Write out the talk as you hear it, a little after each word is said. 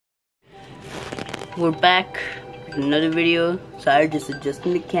We're back with another video. Sorry, just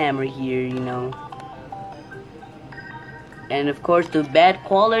adjusting the camera here, you know. And of course, the bad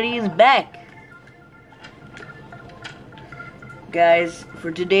quality is back. Guys,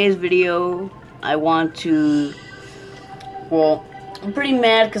 for today's video, I want to... Well, I'm pretty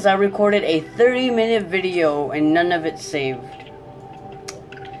mad because I recorded a 30-minute video and none of it saved.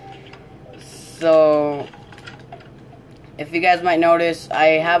 So... if you guys might notice,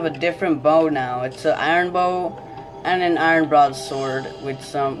 I have a different bow now. It's an iron bow and an iron broadsword with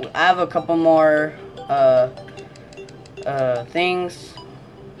some... I have a couple more things.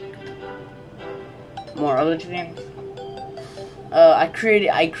 More other things. I created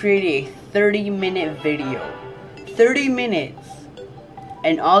a 30-minute video. 30 minutes.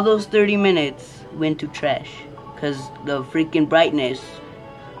 And all those 30 minutes went to trash. Because the freaking brightness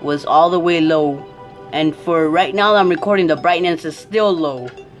was all the way low. And for right now that I'm recording, the brightness is still low.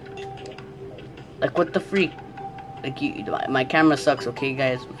 Like, what the freak? Like, my camera sucks, okay,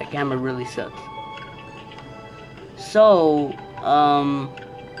 guys? My camera really sucks. So,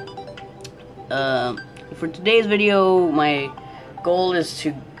 for today's video, my goal is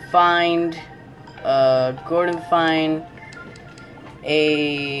to find, find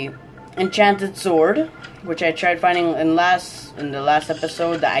a enchanted sword, which I tried finding in the last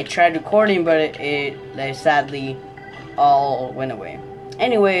episode that I tried recording, but they sadly all went away.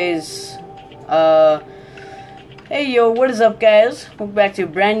 Anyways, hey yo, what is up, guys? Welcome back to a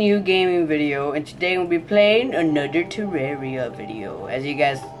brand new gaming video, and today we'll be playing another Terraria video, as you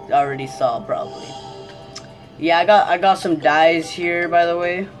guys already saw probably. Yeah, I got some dyes here, by the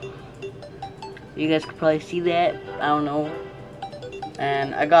way. You guys could probably see that. I don't know.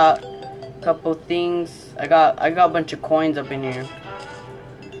 And I got couple things. I got a bunch of coins up in here.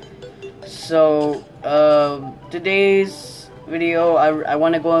 So today's video, I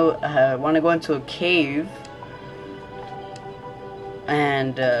want to go into a cave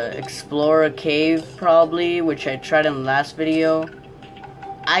and explore a cave probably, which I tried in the last video.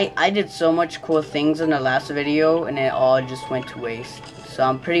 I did so much cool things in the last video and it all just went to waste. So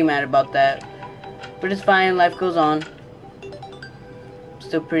I'm pretty mad about that. But it's fine, life goes on.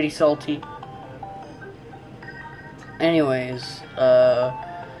 Still pretty salty. Anyways,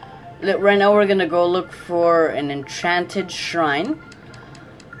 right now we're gonna go look for an enchanted shrine.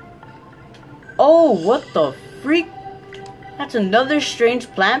 Oh, what the freak? That's another strange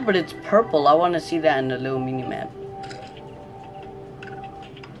plant, but it's purple. I want to see that in the little mini map.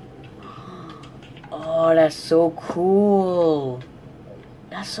 Oh, that's so cool.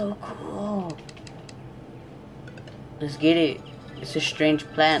 That's so cool. Let's get it. It's a strange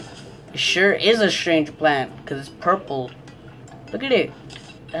plant. It sure is a strange plant, because it's purple. Look at it.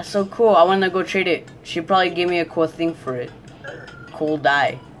 That's so cool. I want to go trade it. She probably gave me a cool thing for it. Cool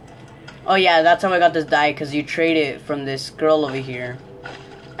dye. Oh yeah, that's how I got this dye, because you trade it from this girl over here.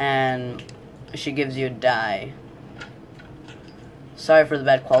 And she gives you a dye. Sorry for the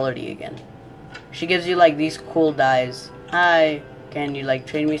bad quality again. She gives you like these cool dyes. Hi, can you like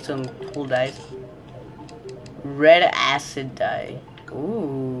trade me some cool dyes? Red acid dye.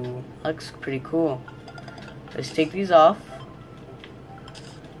 Ooh, looks pretty cool. Let's take these off.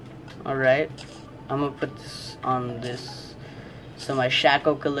 Alright, I'm gonna put this on this so my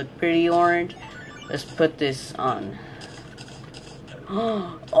shackle could look pretty orange. Let's put this on.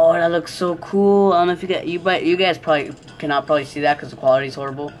 Oh, that looks so cool. I don't know if you guys probably cannot see that because the quality is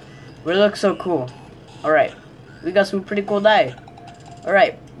horrible. But it looks so cool. Alright, we got some pretty cool dye.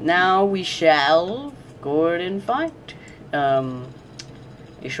 Alright, now we shall go ahead and find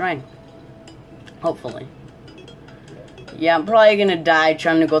a shrine. Hopefully. Yeah, I'm probably gonna die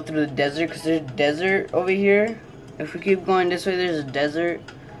trying to go through the desert because there's a desert over here. If we keep going this way, there's a desert.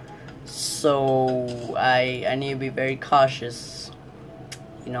 So I need to be very cautious.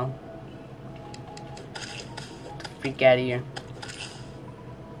 You know. Freak out of here.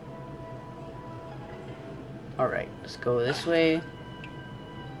 Alright, let's go this way.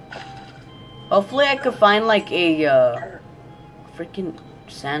 Hopefully I could find like a freaking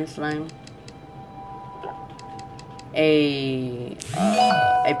sand slime. A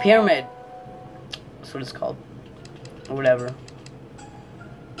pyramid. That's what it's called. Or whatever.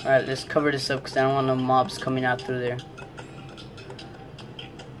 Alright, let's cover this up because I don't want no mobs coming out through there.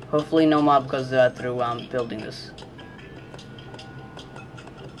 Hopefully no mob goes out through while I'm building this.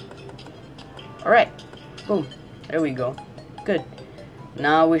 Alright. Boom. There we go. Good.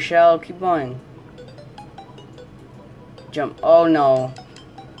 Now we shall keep going. Jump. Oh no.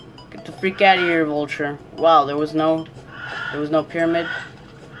 Get the freak out of here, vulture. Wow, there was no pyramid.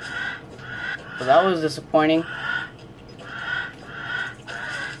 Well, that was disappointing.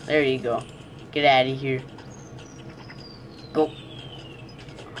 There you go. Get out of here. Go.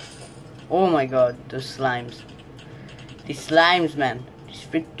 Oh my god, those slimes. These slimes, man. These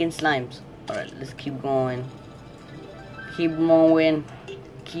freaking slimes. Alright, let's keep going. Keep moving.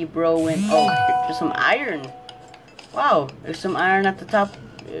 Keep rolling. Oh, there's some iron. Wow, there's some iron at the top,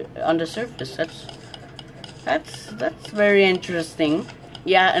 on the surface. That's very interesting.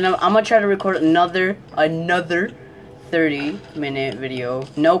 Yeah, and I'm gonna try to record another 30-minute video.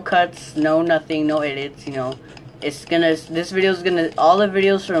 No cuts, no nothing, no edits. You know, this video is gonna, all the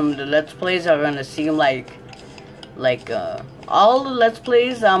videos from the Let's Plays are gonna seem like all the Let's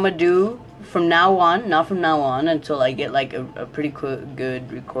Plays I'm gonna do from now on, not from now on, until I get like a pretty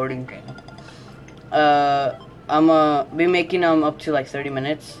good recording thing. I'm gonna be making them up to like 30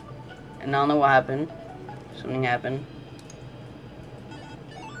 minutes, and I don't know what happened. Something happened.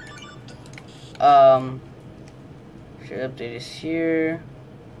 Should update this here.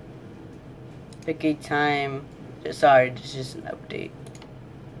 Pick a time. Sorry, this is just an update.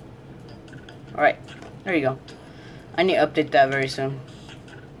 Alright, there you go. I need to update that very soon.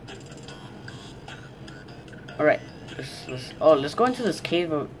 Alright, let's go into this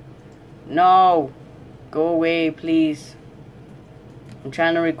cave. No! Go away, please. I'm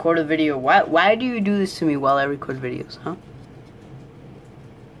trying to record a video. Why do you do this to me while I record videos, huh?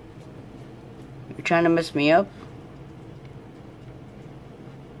 You're trying to mess me up?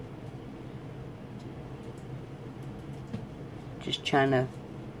 Just trying to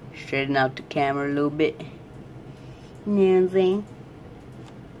straighten out the camera a little bit. You know what I'm saying?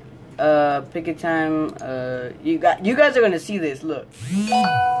 Pick a time. You guys are gonna see this. Look,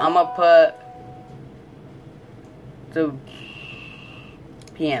 I'm gonna put the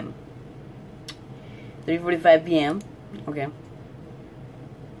PM. 3:45 PM. Okay.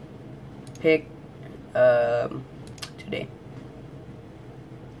 Pick today.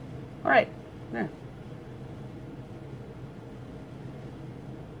 All right. There.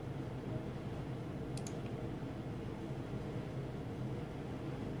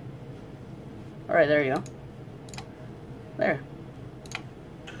 Alright, there you go. There.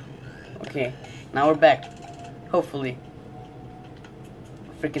 Okay, now we're back. Hopefully.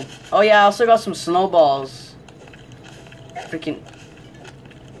 Freaking. Oh yeah, I also got some snowballs. Freaking.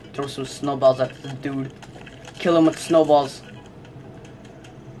 Throw some snowballs at the dude. Kill him with snowballs.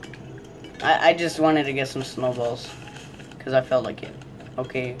 I just wanted to get some snowballs. Because I felt like it.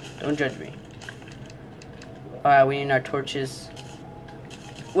 Okay, don't judge me. Alright, we need our torches.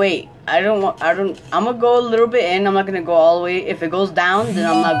 Wait, I'm gonna go a little bit in. I'm not gonna go all the way. If it goes down, then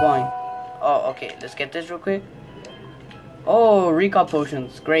I'm not going. Oh, okay. Let's get this real quick. Oh, recall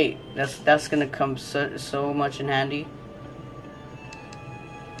potions. Great. That's gonna come so much in handy.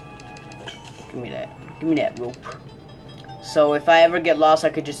 Give me that. Give me that rope. So if I ever get lost, I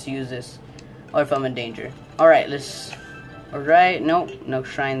could just use this. Or if I'm in danger. Alright, let's... Alright, nope. No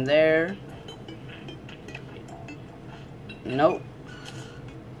shrine there. Nope.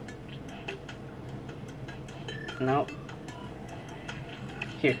 Nope.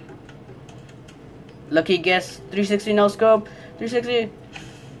 Here. Lucky guess. 360 no scope. 360.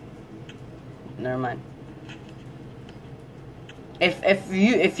 Never mind.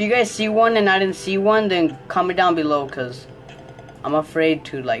 If you guys see one and I didn't see one, then comment down below, cause I'm afraid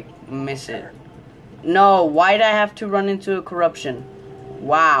to like miss it. No, why did I have to run into a corruption?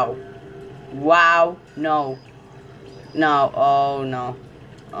 Wow. Wow. No. No. Oh no.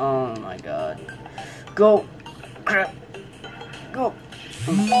 Oh my god. Go. Crap. Go.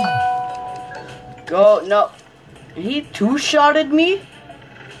 Go. No. He two-shotted me?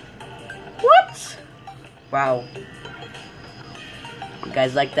 What? Wow. You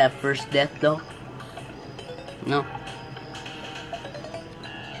guys like that first death though? No.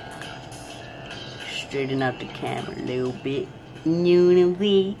 Straighten out the camera a little bit. I'm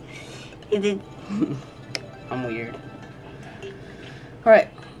weird. Alright.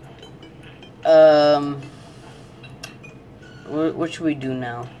 What should we do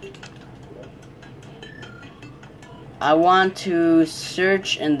now? I want to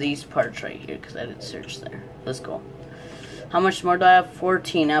search in these parts right here because I didn't search there. Let's go. How much more do I have?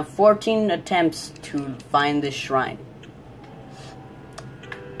 14. I have 14 attempts to find this shrine.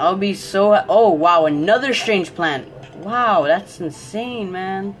 I'll be so... Oh, wow. Another strange plant. Wow, that's insane,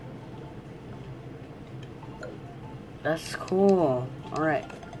 man. That's cool. Alright.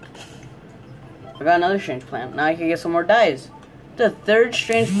 I got another strange plant. Now I can get some more dyes. The third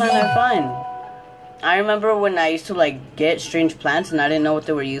strange plant I find. I remember when I used to like get strange plants and I didn't know what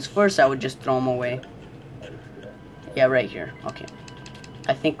they were used for, so I would just throw them away. Yeah, right here. Okay.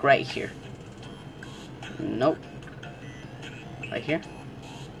 I think right here. Nope. Right here.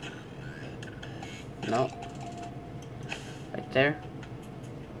 No. Right there.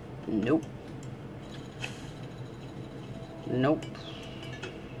 Nope. Nope.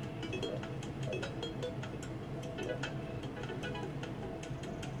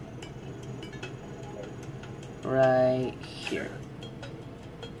 Right here.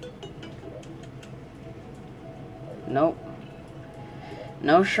 Nope.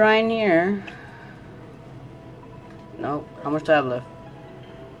 No shrine here. Nope. How much do I have left?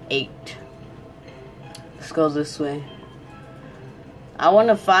 8. Let's go this way. I want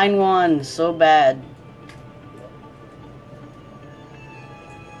to find one so bad.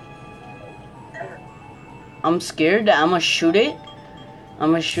 I'm scared that I'm gonna shoot it.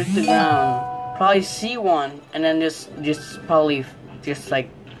 I'm gonna shoot the ground. Probably see one and then just probably just like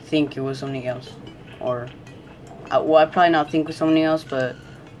think it was something else. Or well, I probably not think it was something else, but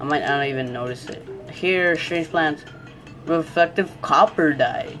I might not even notice it. Here, strange plants. Reflective copper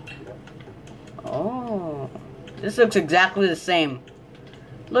dye. Oh, this looks exactly the same.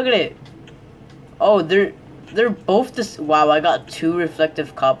 Look at it. Oh, they're both this. Wow, I got 2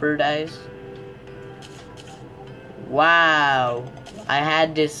 reflective copper dyes. Wow, I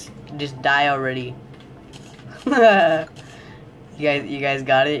had this dye already. You guys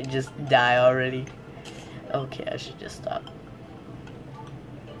got it? Just die already. Okay, I should just stop.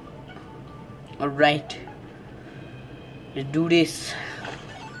 Alright. Let's do this.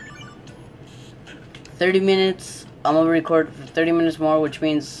 30 minutes. I'm gonna record for 30 minutes more, which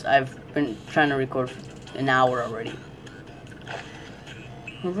means I've been trying to record for an hour already.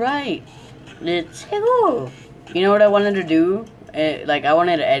 Alright. Let's go. You know what I wanted to do? Like, I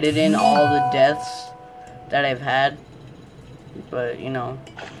wanted to edit in all the deaths that I've had. But, you know,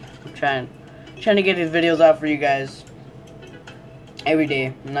 I'm trying to get these videos out for you guys every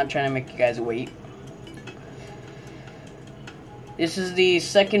day. I'm not trying to make you guys wait. This is the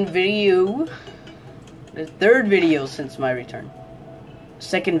second video, the third video since my return.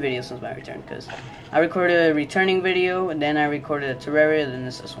 Second video since my return, because I recorded a returning video, and then I recorded a Terraria, and then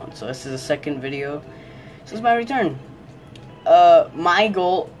this is one. So this is the second video since my return. My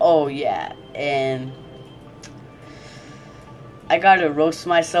goal, oh yeah, and I gotta roast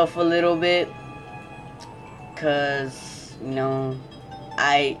myself a little bit, cause you know,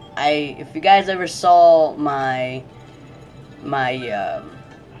 if you guys ever saw my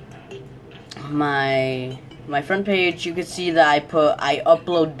front page, you could see that I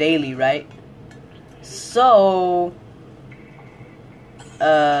upload daily, right? So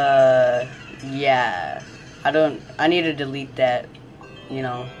yeah, I need to delete that, you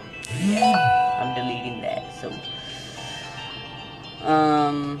know. Yeah, I'm deleting that. So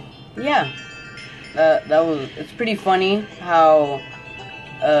yeah, it's pretty funny how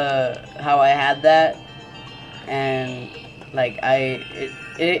I had that, and like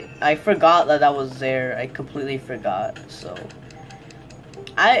I forgot that was there. I completely forgot. So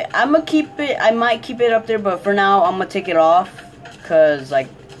I'm gonna keep it. I might keep it up there, but for now I'm gonna take it off, cause like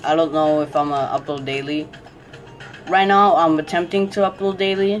I don't know if I'm gonna upload daily. Right now I'm attempting to upload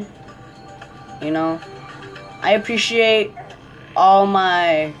daily. You know, I appreciate all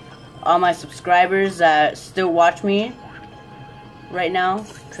my subscribers that still watch me right now,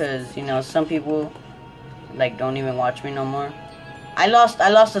 cause you know some people like don't even watch me no more. I lost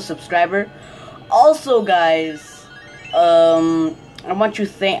a subscriber. Also, guys, I want to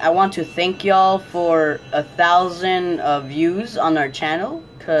thank y'all for 1,000 views on our channel,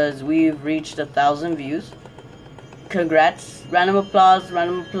 cause we've reached 1,000 views. Congrats! Random applause!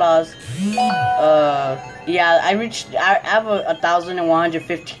 Random applause! Yeah, I have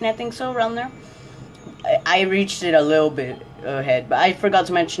 1,115, I think so, around there. I reached it a little bit ahead, but I forgot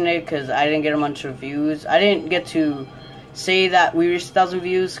to mention it because I didn't get a bunch of views. I didn't get to say that we reached 1,000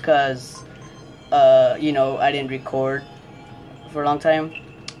 views because, you know, I didn't record for a long time.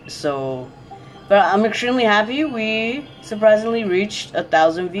 So, but I'm extremely happy we surprisingly reached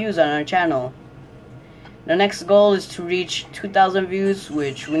 1,000 views on our channel. The next goal is to reach 2,000 views,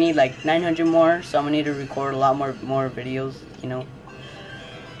 which we need like 900 more, so I'm gonna need to record a lot more videos, you know.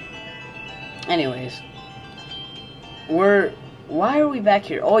 Anyways, why are we back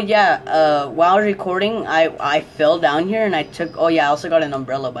here? Oh yeah, while recording, I fell down here and I took, oh yeah, I also got an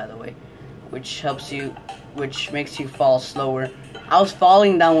umbrella, by the way, which makes you fall slower. I was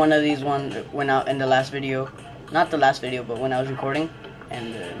falling down one of these when I in the last video, not the last video, but when I was recording,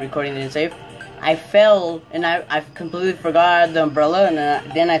 and recording didn't save. I fell and I completely forgot the umbrella, and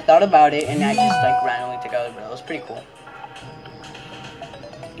then I thought about it and I just like randomly took out the umbrella. It was pretty cool.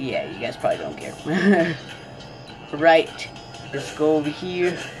 Yeah, you guys probably don't care. Right, let's go over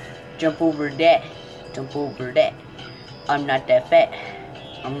here, jump over that, jump over that. I'm not that fat.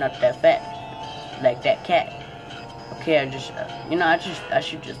 I'm not that fat. like that cat. Okay, I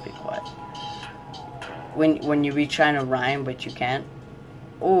should just be quiet. When you be trying to rhyme but you can't.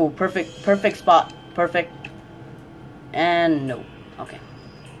 Oh, perfect spot, perfect. And no, okay.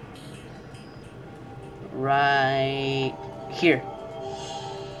 Right here.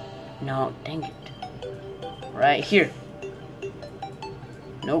 No, dang it. Right here.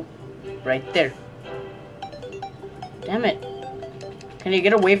 Nope. Right there. Damn it. Can you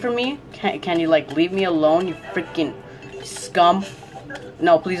get away from me? Can you like leave me alone, you freaking scum?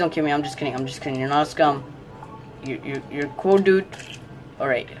 No, please don't kill me. I'm just kidding. I'm just kidding. You're not a scum. You're a cool dude.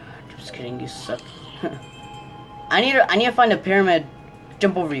 Alright. Just kidding, you suck. I need to find a pyramid.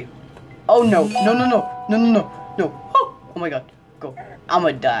 Jump over you. Oh no. No. Oh my god. Go.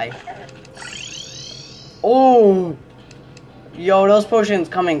 I'ma die. Oh. Yo, those potions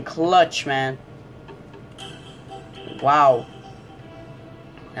come in clutch, man. Wow.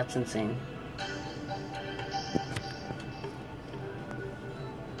 That's insane.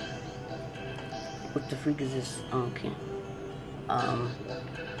 What the freak is this? Oh, okay.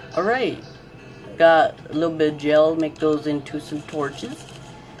 Alright. Got a little bit of gel, make those into some torches.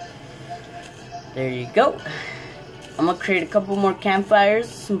 There you go. I'm gonna create a couple more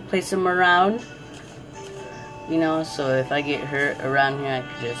campfires and place them around. You know, so if I get hurt around here, I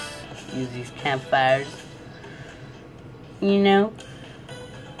could just use these campfires. You know?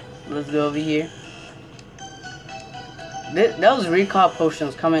 Let's go over here. Those recall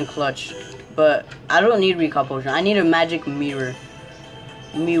potions come in clutch. But I don't need recall potion. I need a magic mirror.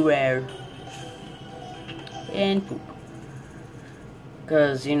 And poop.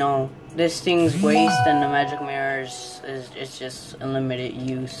 Because, you know, this thing's waste and the magic mirror is just unlimited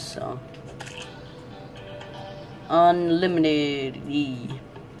use, so. Unlimited.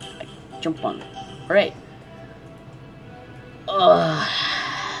 Jump on. Alright.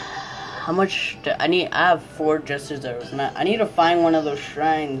 How much do I need? I have 4 Jester's arrows. I need to find one of those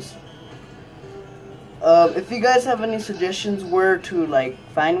shrines. If you guys have any suggestions where to like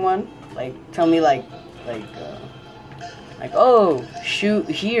find one, like tell me like oh, shoot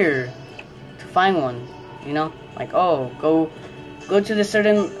here to find one, you know, like oh go to this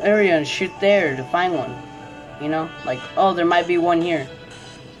certain area and shoot there to find one, you know, like oh there might be one here,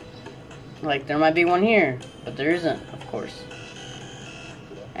 like there might be one here, but there isn't, of course.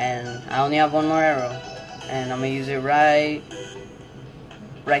 And I only have 1 more arrow, and I'm gonna use it right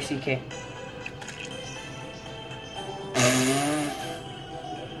CK.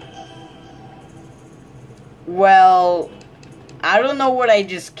 Well, I don't know what I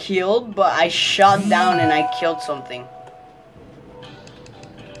just killed, but I shot down and I killed something.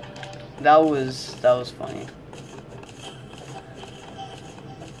 That was funny.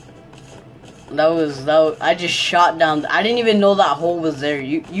 That was I just shot down. I didn't even know that hole was there.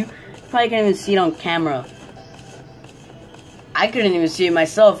 You probably can't even see it on camera. I couldn't even see it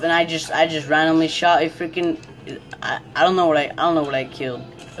myself, and I just randomly shot a freaking. I don't know what I killed.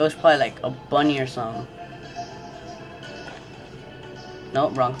 It was probably like a bunny or something.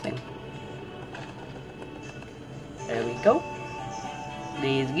 Nope, wrong thing. There we go.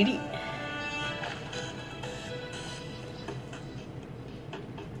 Let's get it.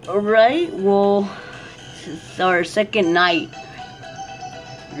 Alright, well, it's our second night.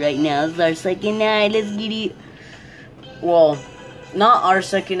 Right now, it's our second night. Let's get it. Well, not our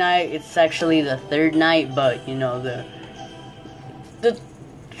second night. It's actually the 3rd night, but you know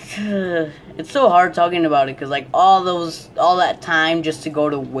it's so hard talking about it because like all that time just to go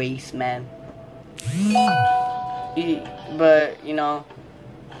to waste, man. But you know,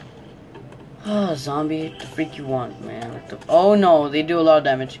 zombie, what the freak you want, man? Oh no, they do a lot of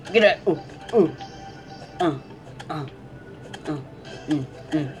damage. Get it!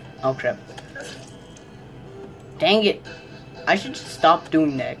 Oh crap! Dang it! I should just stop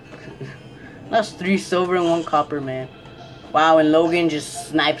doing that. That's 3 silver and 1 copper, man. Wow, and Logan just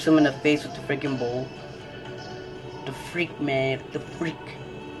snipes him in the face with the freaking bowl. The freak, man. The freak.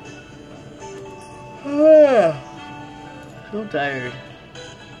 So tired.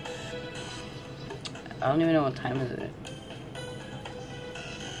 I don't even know what time is it.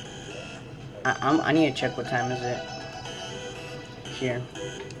 I need to check what time is it. Here.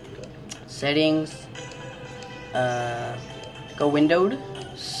 Settings. Go windowed.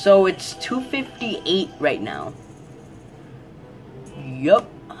 So it's 2:58 right now. Yup.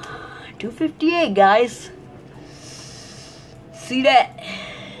 2:58, guys. See that?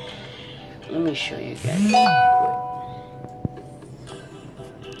 Let me show you guys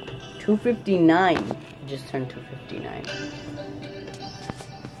quick. 2:59. Just turned 2:59.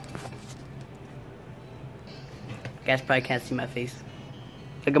 You guys probably can't see my face.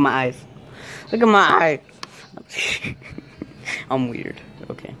 Look at my eyes. Look at my eye. I'm weird.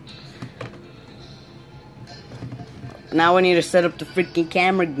 Okay. Now I need to set up the freaking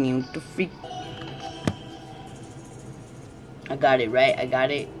camera game. The freak. I got it, right? I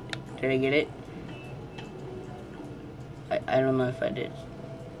got it. Did I get it? I don't know if I did.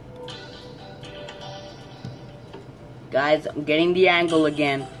 Guys, I'm getting the angle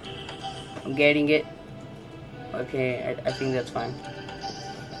again. I'm getting it. Okay, I think that's fine.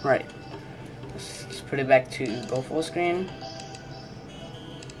 Right. Let's put it back to go full screen.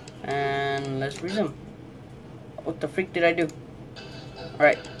 And let's resume. What the freak did I do?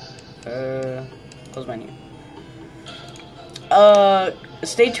 Alright. Close menu.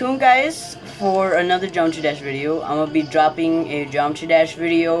 Stay tuned, guys, for another Geometry Dash video. I'm gonna be dropping a Geometry Dash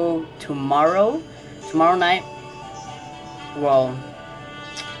video tomorrow night. Well,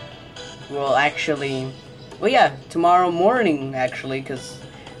 actually, well, yeah, tomorrow morning, actually, because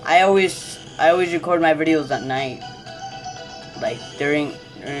I always record my videos at night, like during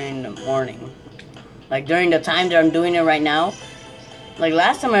the morning, like during the time that I'm doing it right now. Like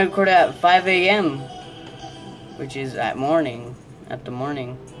last time I recorded at 5 a.m. which is at the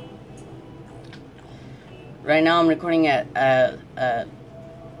morning. Right now I'm recording at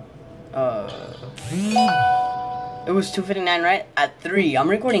it was 2:59, right? At 3. I'm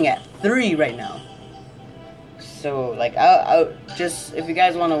recording at 3 right now. So like I'll just, if you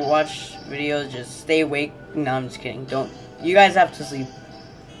guys want to watch videos, just stay awake. No, I'm just kidding. Don't. You guys have to sleep.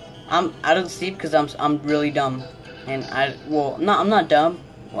 I don't sleep because I'm really dumb. And I'm not dumb.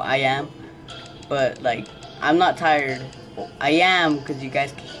 Well, I am. But like I'm not tired. Well, I am, because you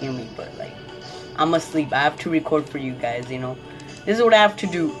guys can hear me, but like I'm asleep. I have to record for you guys, you know. This is what I have to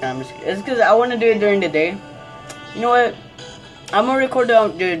do. No, I'm just kidding. It's because I want to do it during the day. You know what? I'm gonna record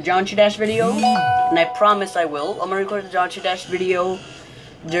the Geometry Dash video, and I promise I will. I'm gonna record the Geometry Dash video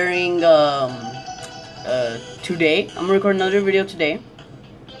during today. I'm gonna record another video today.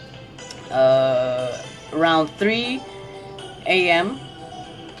 Around 3 a.m.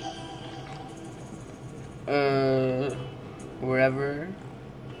 Wherever.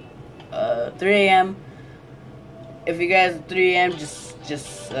 3 a.m. If you guys 3 a.m.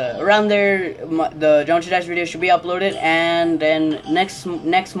 just around there, the Geometry Dash video should be uploaded, and then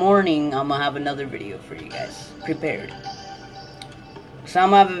next morning I'm gonna have another video for you guys prepared. So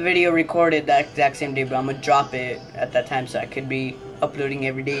I'm gonna have a video recorded that exact same day, but I'm gonna drop it at that time so I could be uploading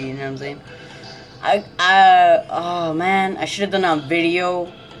every day. You know what I'm saying? Oh man, I should have done it on video,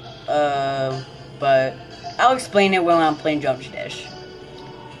 but I'll explain it when I'm playing Geometry Dash.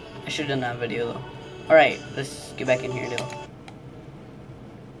 I should have done that video though. Alright, let's get back in here though.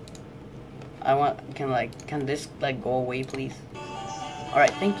 Can this like go away, please?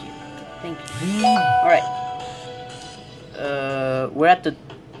 Alright, thank you. Alright. We're at the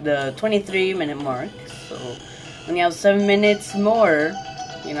 23-minute mark, so we only have 7 minutes more,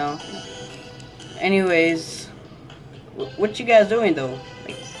 you know. Anyways, what you guys doing though?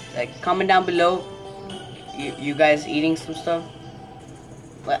 Like comment down below. You guys eating some stuff?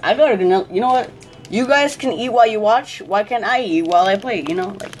 Like I gotta, you know what? You guys can eat while you watch. Why can't I eat while I play? You know,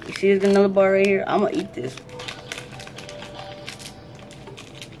 like you see this granola bar right here? I'm gonna eat this.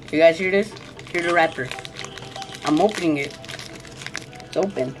 You guys hear this? Hear the wrapper? I'm opening it. It's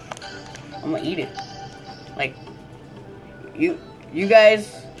open. I'm gonna eat it. Like you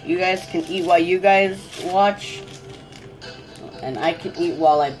guys can eat while you guys watch, and I can eat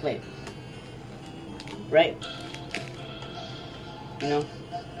while I play. Right? You know?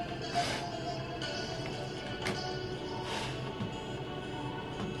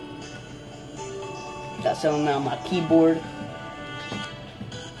 Got something on my keyboard.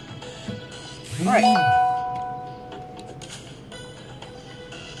 Alright.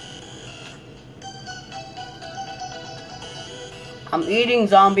 I'm eating,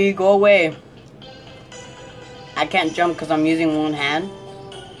 zombie. Go away. I can't jump because I'm using one hand,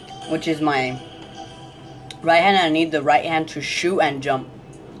 which is my right hand. I need the right hand to shoot and jump.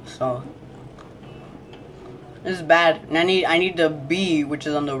 So this is bad. And I need the B, which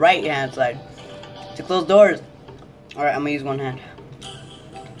is on the right hand side, to close doors. Alright, I'm gonna use one hand.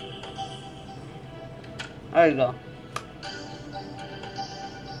 There you go.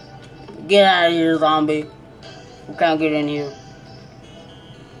 Get out of here, zombie. You can't get in here.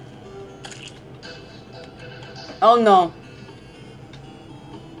 Oh no.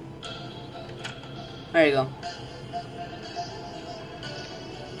 There you go.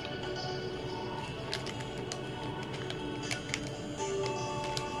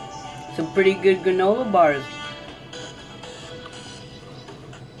 Some pretty good granola bars.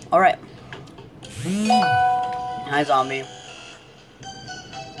 Alright. Hi, zombie.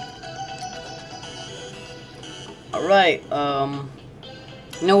 Alright,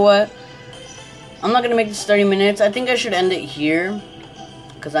 you know what? I'm not gonna make this 30 minutes. I think I should end it here,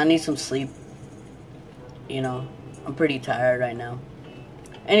 because I need some sleep. You know, I'm pretty tired right now.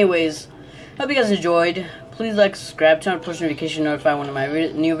 Anyways, hope you guys enjoyed. Please like, subscribe, turn on push notification, notify when my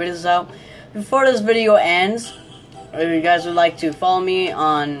new videos is out. Before this video ends, if you guys would like to follow me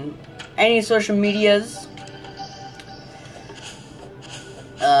on any social medias,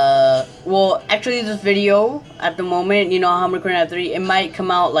 well, actually this video, at the moment, you know how I'm recording at 3, it might come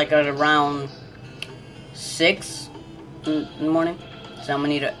out like at around 6 in the morning, so I'm gonna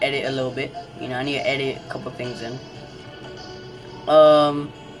need to edit a little bit, you know, I need to edit a couple things in.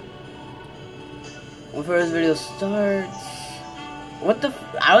 Before this video starts, what the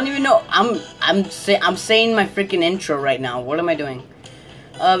I don't even know, I'm saying my freaking intro right now, what am I doing?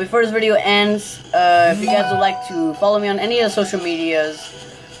 Before this video ends, if you guys would like to follow me on any of the social medias,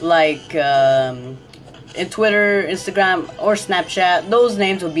 like in Twitter, Instagram, or Snapchat, those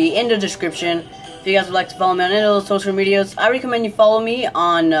names will be in the description. If you guys would like to follow me on any of those social medias, I recommend you follow me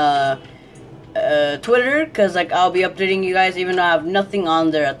on Twitter, because like I'll be updating you guys, even though I have nothing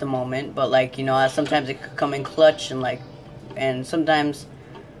on there at the moment, but like, you know, sometimes it could come in clutch, and sometimes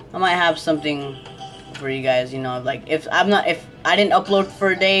I might have something for you guys, you know, like if I didn't upload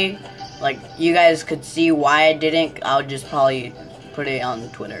for a day, like you guys could see why I didn't, I'll just probably put it on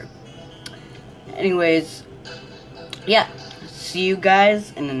Twitter. Anyways, yeah, see you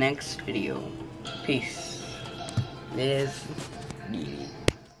guys in the next video. Peace. This